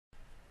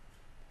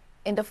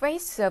In the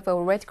face of a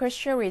radical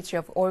shortage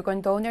of organ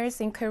donors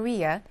in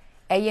Korea,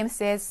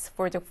 AMC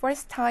for the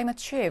first time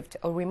achieved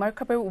a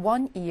remarkable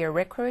one-year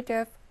record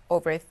of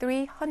over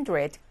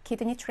 300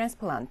 kidney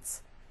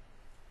transplants.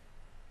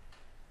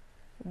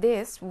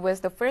 This was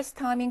the first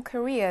time in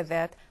Korea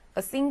that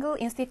a single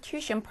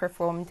institution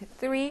performed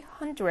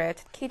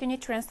 300 kidney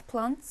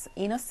transplants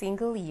in a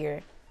single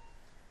year.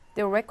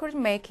 The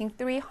record-making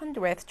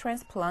 300th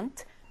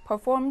transplant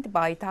performed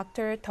by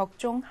Dr.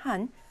 Duck-Jong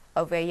Han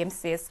of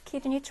AMC's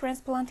kidney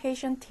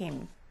transplantation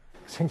team.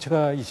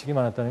 생체가 이식이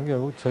많았다는 게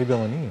결국 저희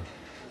병원이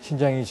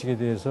신장 이식에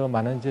대해서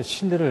많은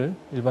신뢰를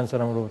일반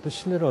사람으로부터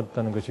신뢰를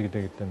얻었다는 것이기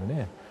되기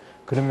때문에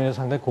그런 면에서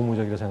상당히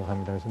고무적이라고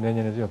생각합니다. 그래서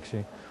내년에도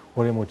역시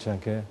올해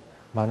못지않게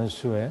많은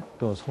수의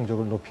또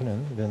성적을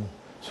높이는 이런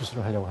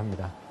수술을 하려고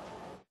합니다.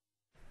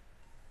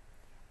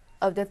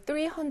 Of the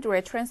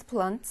 300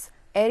 transplants,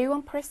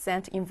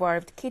 81%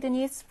 involved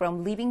kidneys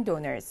from living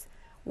donors,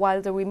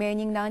 while the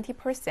remaining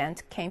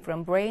 90% came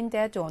from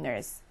brain-dead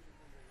donors.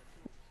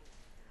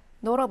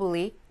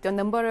 Notably, the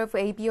number of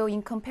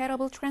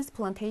ABO-incompatible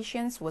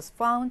transplantations was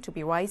found to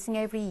be rising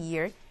every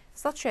year,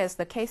 such as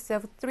the case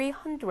of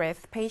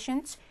 300th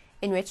patient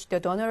in which the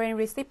donor and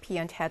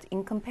recipient had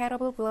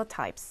incompatible blood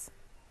types.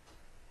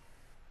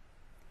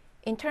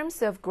 In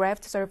terms of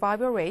graft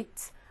survival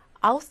rates,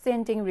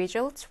 outstanding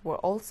results were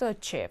also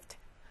achieved.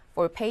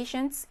 For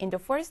patients in the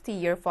first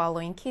year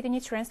following kidney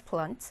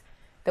transplants,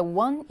 the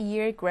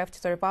one-year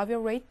graft survival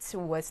rate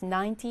was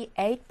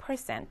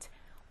 98%,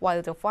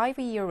 while the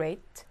 5-year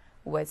rate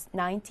was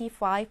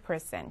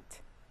 95%.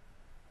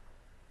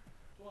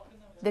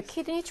 The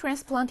kidney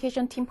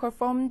transplantation team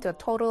performed a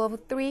total of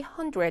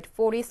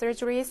 340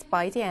 surgeries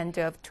by the end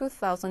of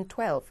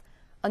 2012,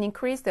 an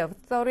increase of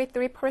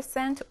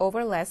 33%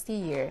 over last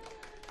year.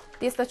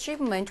 This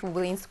achievement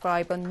will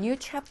inscribe a new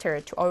chapter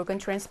to organ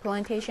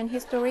transplantation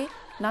history,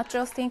 not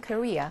just in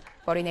Korea,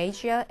 but in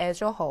Asia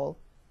as a whole.